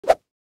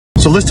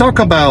So let's talk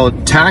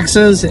about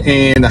taxes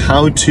and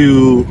how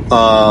to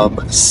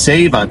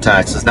save on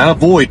taxes, not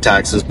avoid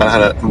taxes, but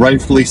how to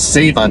rightfully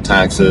save on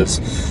taxes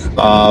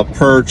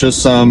per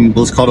just some,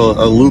 let's call it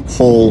a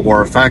loophole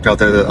or a fact out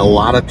there that a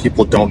lot of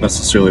people don't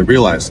necessarily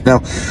realize.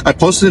 Now, I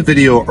posted a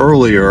video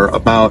earlier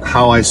about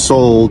how I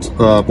sold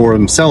or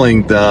am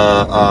selling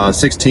the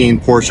 16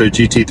 Porsche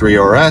GT3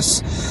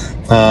 RS.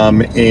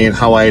 And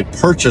how I had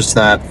purchased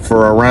that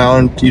for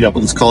around,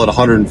 let's call it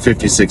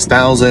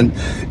 156,000,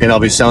 and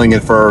I'll be selling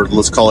it for,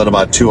 let's call it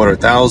about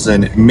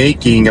 200,000,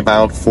 making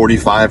about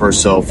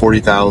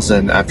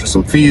 40,000 after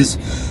some fees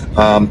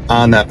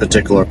on that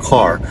particular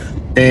car.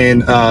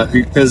 And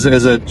as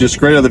a just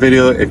great other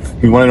video, if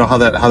you want to know how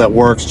that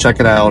works, check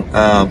it out.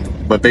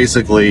 But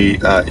basically,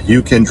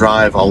 you can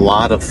drive a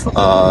lot of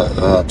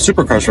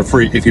supercars for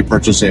free if you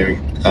purchase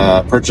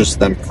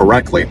them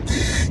correctly.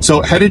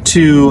 So headed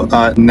to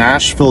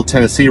Nashville,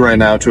 Tennessee right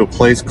now to a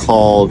place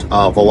called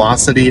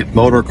Velocity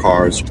Motor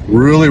Cars.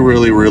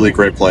 Really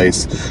great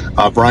place.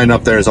 Brian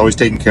up there is always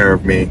taking care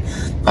of me.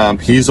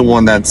 He's the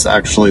one that's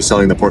actually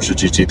selling the Porsche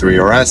GT3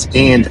 RS,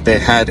 and they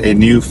had a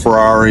new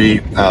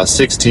Ferrari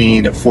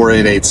 16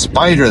 488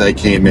 Spider that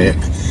came in.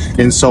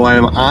 And so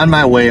I'm on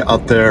my way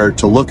up there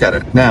to look at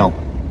it. Now,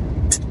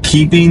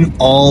 keeping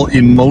all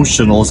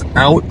emotionals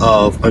out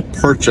of a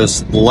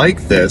purchase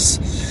like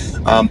this,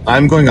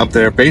 I'm going up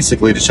there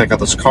basically to check out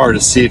this car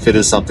to see if it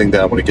is something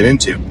that I want to get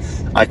into.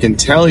 I can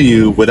tell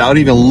you without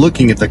even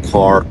looking at the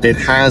car, it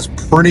has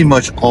pretty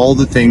much all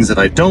the things that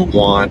I don't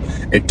want.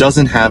 It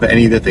doesn't have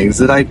any of the things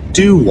that I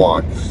do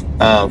want.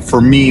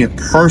 For me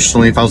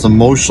personally, if I was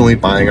emotionally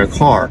buying a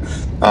car,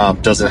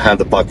 doesn't have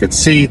the bucket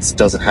seats,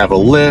 doesn't have a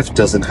lift,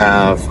 doesn't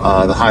have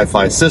the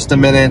hi-fi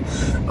system in it.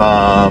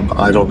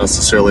 I don't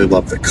necessarily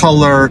love the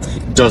color.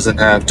 Does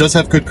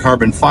have good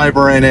carbon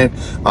fiber in it.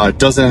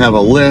 Doesn't have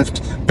a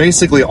lift.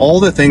 Basically,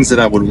 all the things that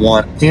I would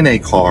want in a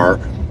car,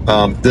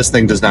 this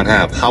thing does not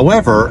have.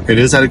 However, it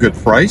is at a good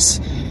price,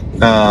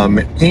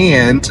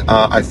 and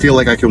I feel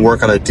like I can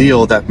work on a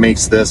deal that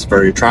makes this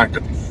very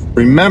attractive.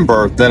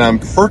 Remember that I'm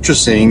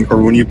purchasing,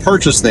 or when you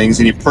purchase things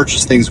and you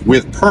purchase things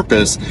with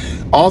purpose,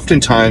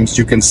 oftentimes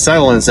you can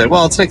settle and say,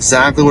 well, it's not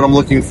exactly what I'm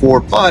looking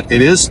for, but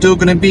it is still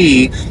going to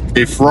be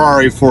a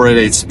Ferrari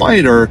 488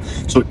 Spider.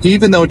 So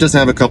even though it doesn't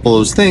have a couple of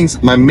those things,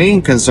 my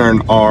main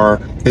concern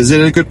is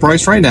it at a good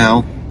price right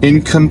now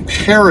in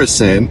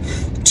comparison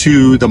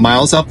to the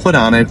miles I'll put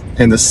on it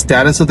and the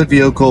status of the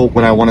vehicle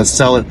when I want to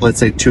sell it, let's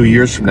say 2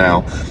 years from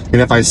now. And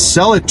if I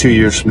sell it 2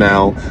 years from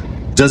now,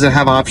 does it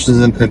have options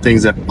and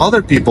things that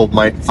other people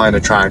might find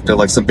attractive,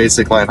 like some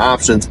basic line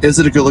options? Is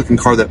it a good looking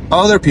car that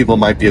other people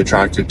might be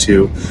attracted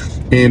to?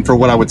 And for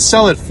what I would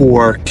sell it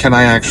for, can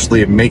I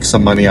actually make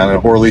some money on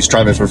it, or at least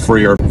drive it for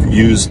free or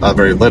use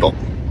very little?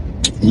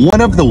 One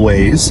of the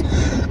ways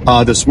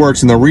this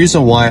works, and the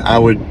reason why I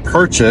would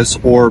purchase,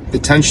 or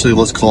potentially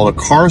let's call it a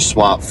car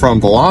swap, from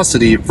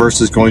Velocity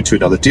versus going to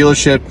another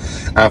dealership.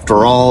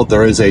 After all,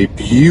 there is a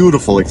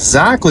beautiful,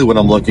 exactly what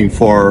I'm looking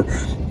for,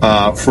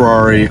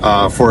 Ferrari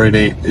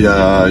 488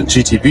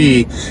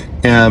 GTB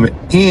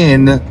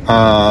in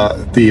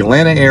the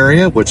Atlanta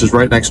area, which is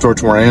right next door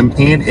to where I am,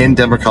 and in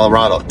Denver,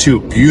 Colorado. Two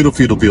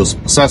beautiful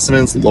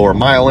specimens, lower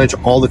mileage,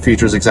 all the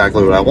features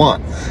exactly what I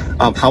want.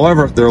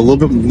 However, they're a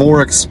little bit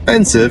more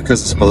expensive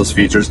because of some of those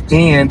features,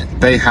 and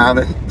they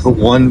have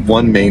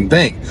one main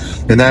thing,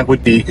 and that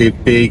would be a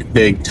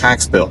big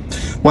tax bill.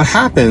 What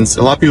happens,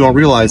 a lot of people don't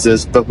realize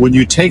this, but when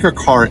you take a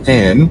car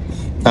in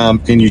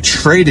and you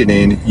trade it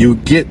in, you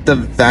get the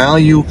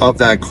value of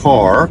that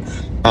car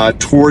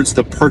towards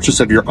the purchase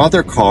of your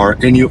other car,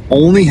 and you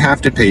only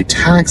have to pay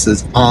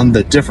taxes on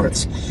the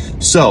difference.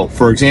 So,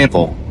 for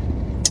example,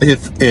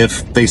 if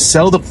they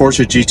sell the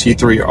Porsche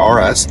GT3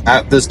 RS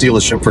at this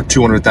dealership for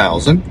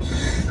 200,000,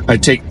 I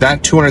take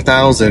that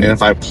 200,000, and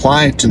if I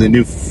apply it to the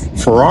new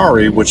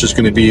Ferrari, which is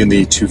going to be in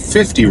the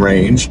 250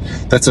 range,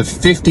 that's a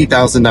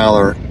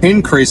 $50,000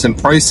 increase in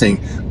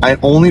pricing. I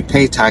only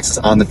pay taxes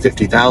on the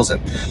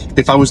 50,000.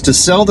 If I was to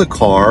sell the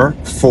car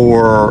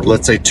for,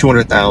 let's say,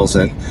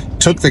 200,000,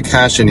 took the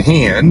cash in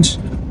hand,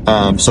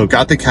 so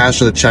got the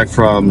cash of the check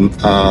from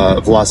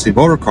Velocity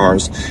Motor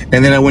Cars,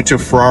 and then I went to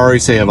Ferrari,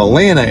 say, of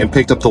Atlanta, and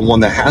picked up the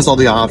one that has all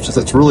the options,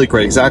 that's really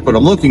great, exactly what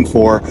I'm looking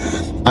for,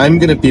 I'm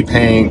going to be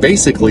paying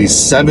basically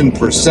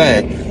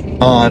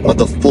 7% on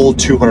the full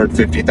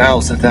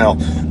 250,000. Now,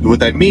 what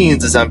that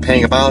means is I'm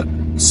paying about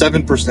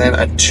 7%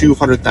 at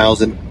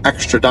 200,000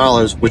 extra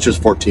dollars, which is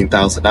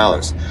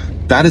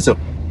 $14,000. That is a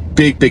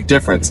big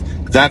difference.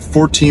 That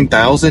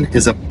 14,000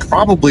 is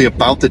probably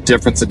about the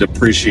difference in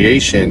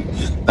depreciation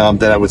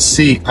that I would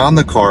see on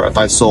the car if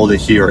I sold it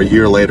here a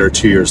year later,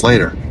 2 years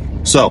later.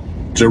 So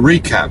to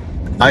recap,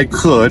 I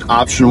could,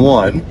 option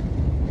one,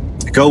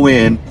 go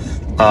in,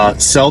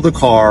 sell the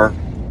car,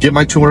 get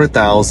my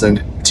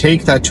 200,000,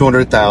 take that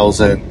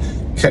 200,000,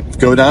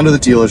 go down to the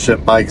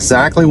dealership, buy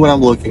exactly what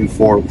I'm looking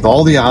for with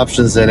all the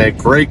options in it,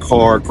 great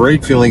car,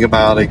 great feeling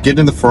about it, get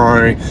in the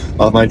Ferrari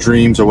of my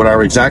dreams or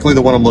whatever, exactly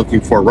the one I'm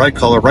looking for, right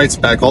color, right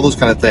spec, all those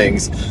kind of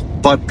things,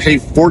 but pay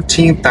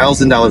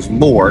 $14,000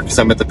 more because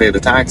I'm going to pay the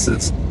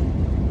taxes.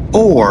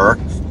 Or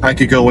I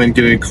could go and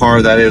get a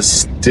car that is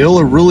still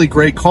a really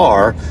great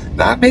car,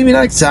 maybe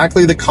not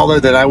exactly the color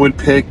that I would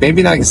pick,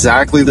 maybe not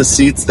exactly the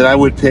seats that I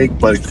would pick,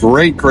 but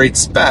great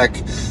spec,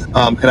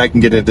 and I can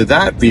get into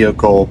that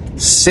vehicle,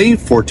 save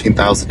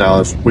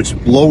 $14,000, which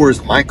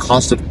lowers my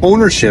cost of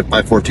ownership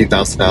by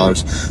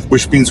 $14,000,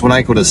 which means when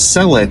I go to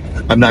sell it,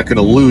 I'm not going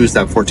to lose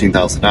that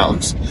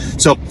 $14,000.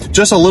 So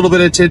just a little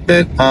bit of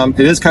tidbit.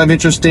 It is kind of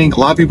interesting. A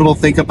lot of people don't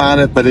think about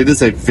it, but it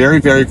is a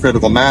very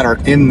critical matter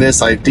in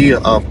this idea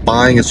of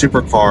buying a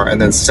supercar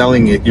and then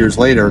selling it years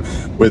later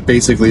with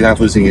basically not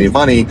losing any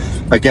money.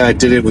 Again, I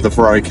did it with a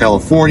Ferrari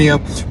California,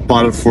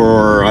 bought it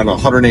for, I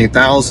don't know,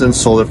 $108,000,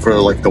 sold it for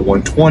like the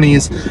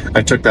 120s.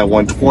 I took that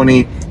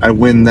 120, I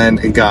went then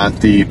and got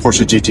the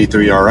Porsche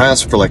GT3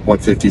 RS for like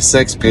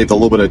 156, paid a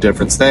little bit of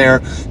difference there.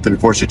 The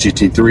Porsche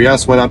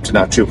GT3S went up to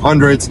now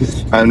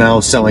 200s. I'm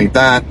now selling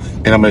that,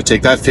 and I'm going to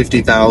take that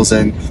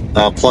 50,000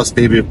 plus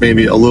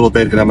maybe a little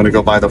bit, and I'm going to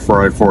go buy the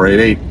Ferrari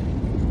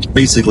 488,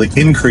 basically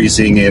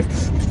increasing it,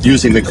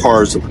 using the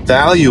car's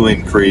value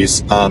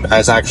increase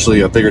as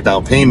actually a bigger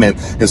down payment,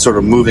 and sort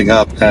of moving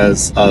up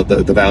as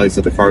the values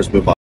of the cars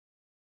move up.